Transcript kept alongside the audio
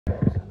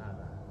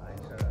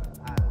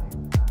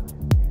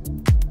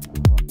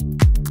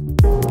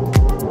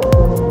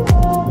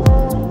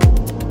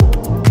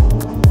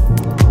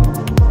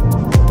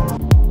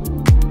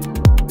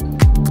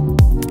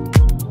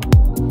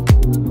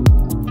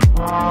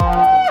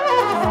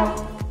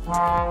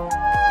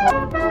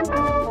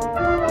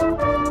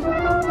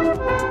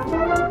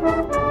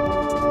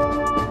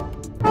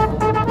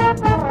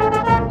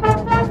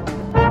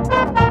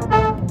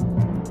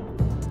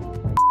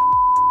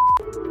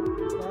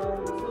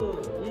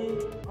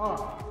Yo,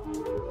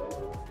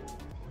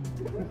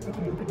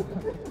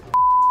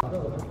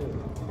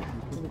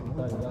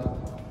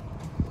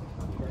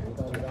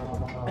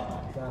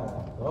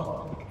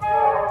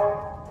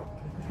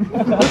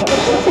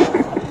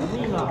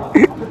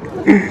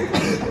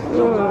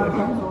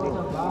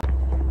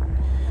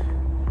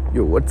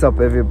 what's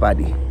up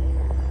everybody?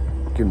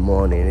 Good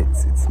morning.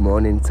 It's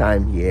morning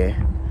time here,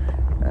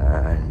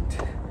 and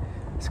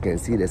as you can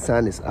see the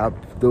sun is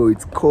up, though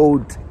it's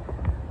cold.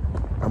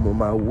 I'm on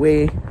my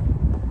way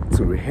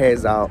to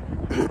rehearsal.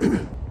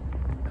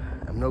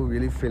 I'm not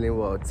really feeling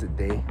well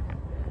today.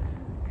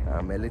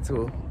 I'm a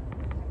little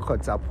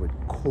caught up with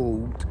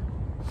cold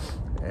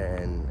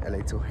and a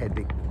little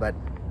headache, but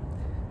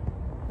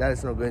that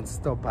is not going to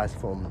stop us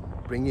from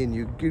bringing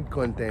you good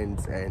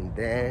content, and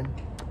then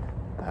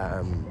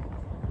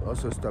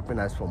also stopping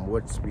us from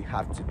what we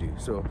have to do.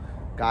 So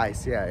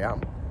guys, here I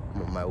am.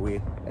 I'm on my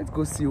way. Let's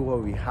go see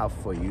what we have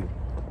for you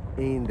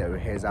in the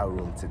rehearsal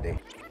room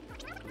today.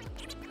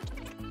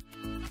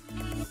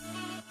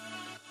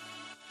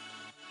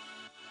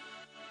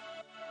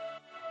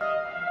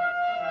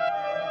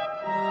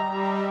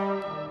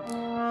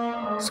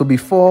 So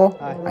before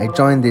I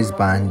joined this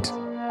band,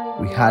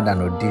 we had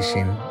an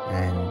audition,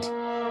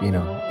 and you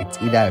know, it's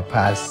either a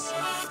pass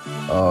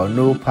or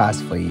no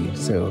pass for you.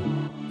 So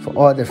for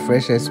all the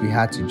freshers, we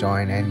had to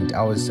join, and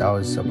I was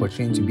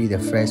opportunity to be the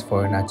first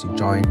foreigner to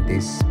join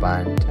this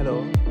band.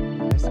 Hello.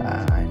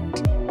 And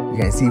you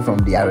can see from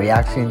their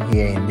reaction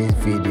here in this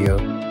video,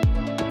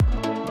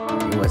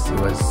 it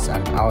was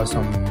an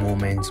awesome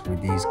moment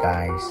with these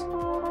guys.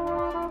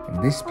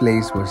 And this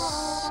place was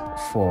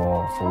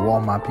for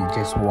warm up. You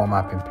just warm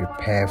up and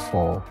prepare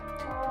for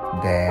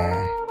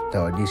the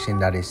audition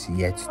that is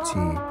yet to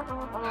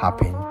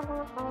happen.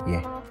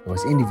 Yeah, it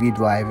was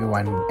individual.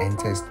 Everyone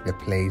enters the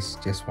place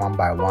just one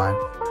by one,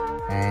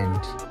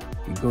 and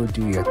you go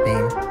do your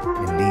thing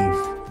and leave.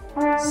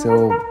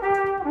 So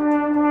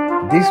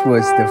this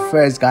was the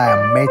first guy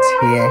I met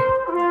here,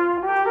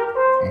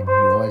 and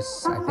I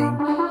think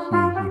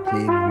he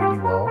played really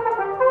well.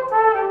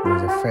 He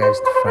was the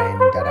first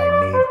friend that I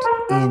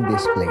made in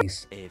this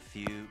place. A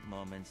few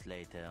moments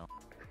later.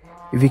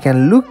 If you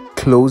can look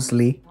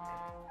closely,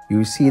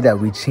 you see that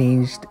we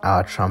changed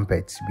our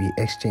trumpets. We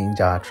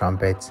exchanged our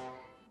trumpets.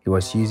 He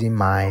was using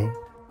mine,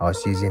 I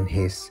was using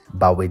his,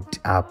 but with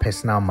our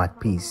personal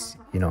mouthpiece,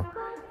 you know.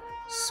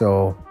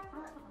 So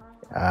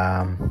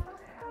I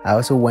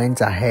also went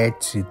ahead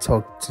to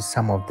talk to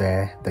some of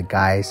the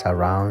guys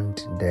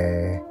around,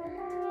 the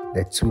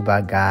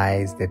tuba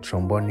guys, the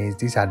trombonists.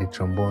 These are the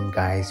trombone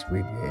guys,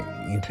 with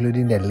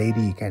including the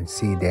lady you can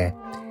see there.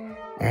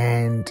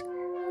 And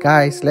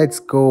guys, let's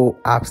go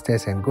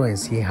upstairs and go and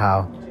see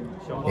how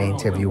the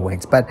interview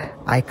went. But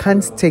I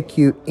can't take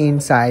you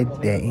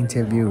inside the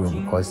interview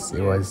room because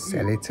it was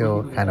a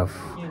little kind of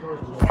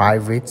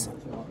private.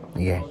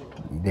 Yeah,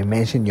 they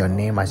mentioned your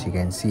name, as you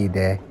can see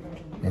there,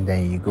 and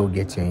then you go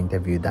get your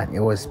interview done.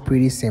 It was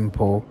pretty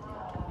simple,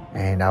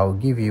 and I'll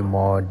give you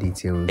more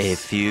details a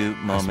few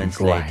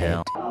moments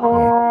later.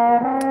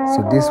 Yeah.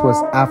 So this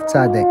was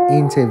after the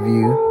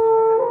interview.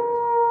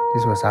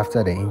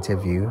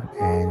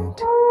 And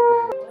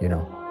you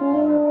know,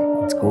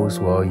 it goes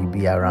well. You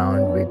be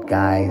around with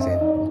guys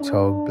and you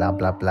talk, blah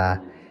blah blah,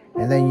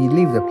 and then you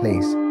leave the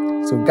place.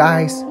 So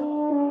guys,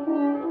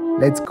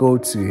 let's go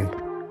to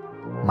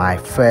my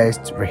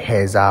first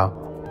rehearsal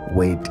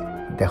with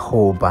the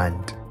whole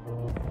band.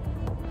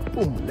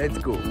 Boom, let's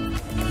go.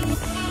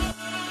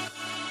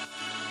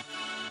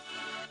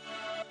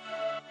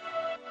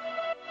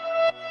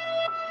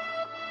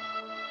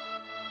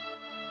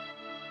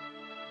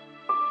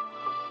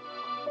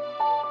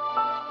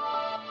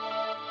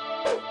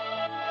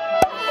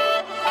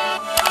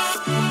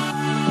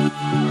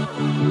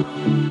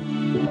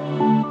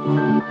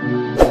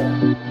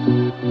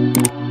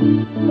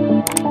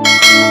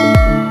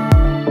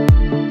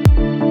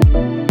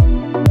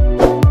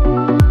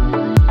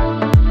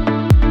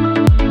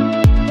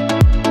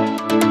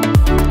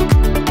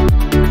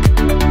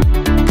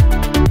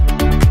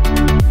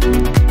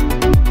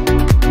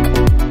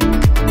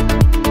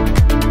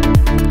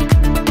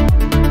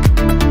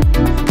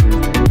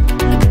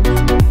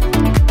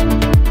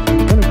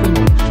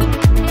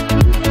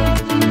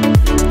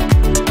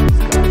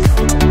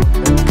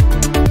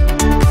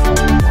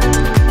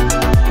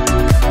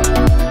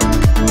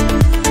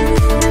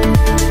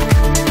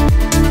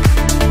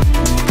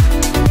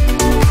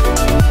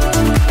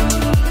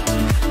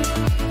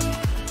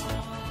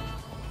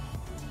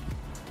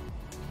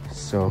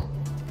 So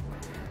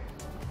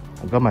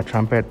I got my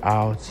trumpet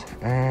out,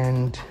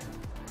 and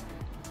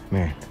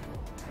man,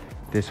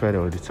 this is where the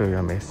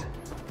auditorium is.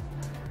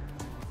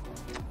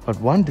 But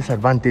one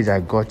disadvantage I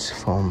got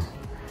from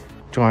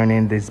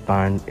joining this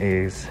band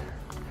is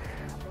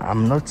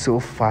I'm not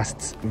so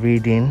fast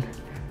reading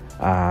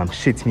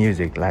sheet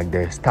music like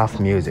the staff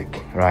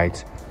music,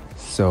 right?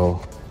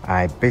 So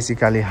I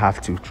basically have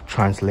to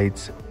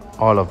translate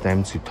all of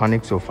them to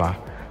tonic sofa,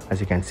 as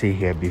you can see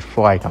here,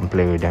 before I can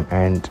play with them.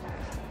 And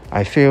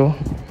I feel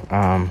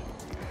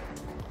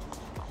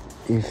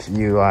if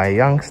you are a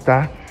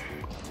youngster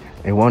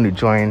and want to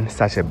join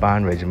such a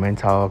band,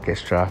 regimental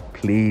orchestra,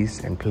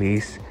 please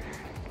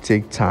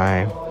take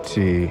time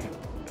to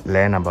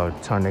learn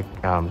about tonic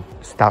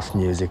staff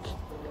music,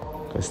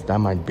 because that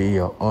might be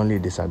your only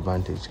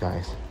disadvantage,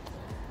 guys.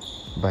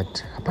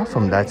 But apart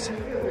from that,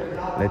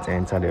 let's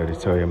enter the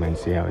auditorium and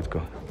see how it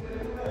goes.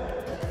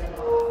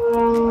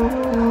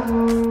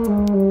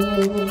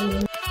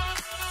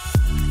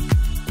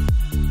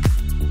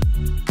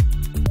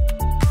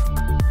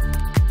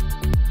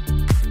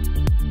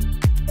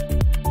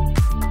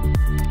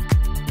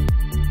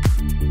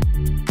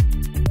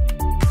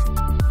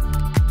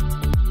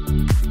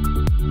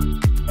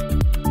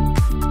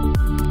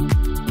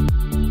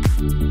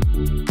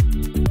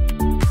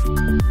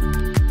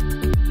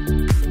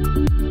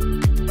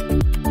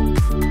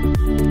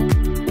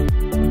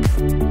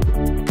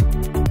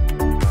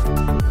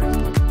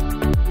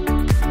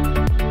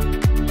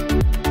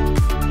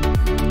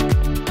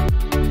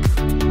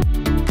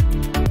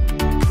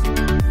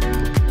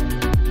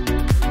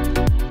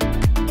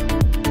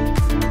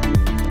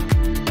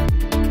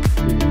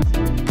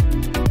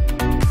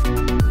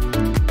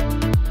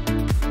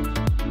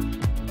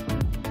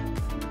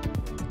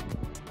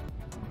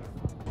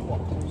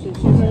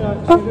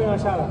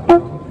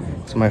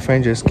 So my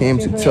friend just came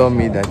to tell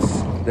me that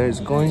there's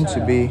going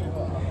to be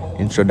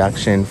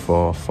introduction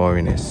for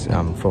foreigners,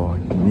 for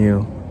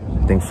new,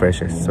 I think,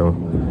 freshers. So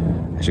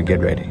I should get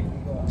ready.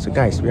 So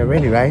guys, we are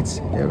ready, right?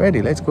 We're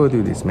ready. Let's go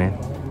do this, man.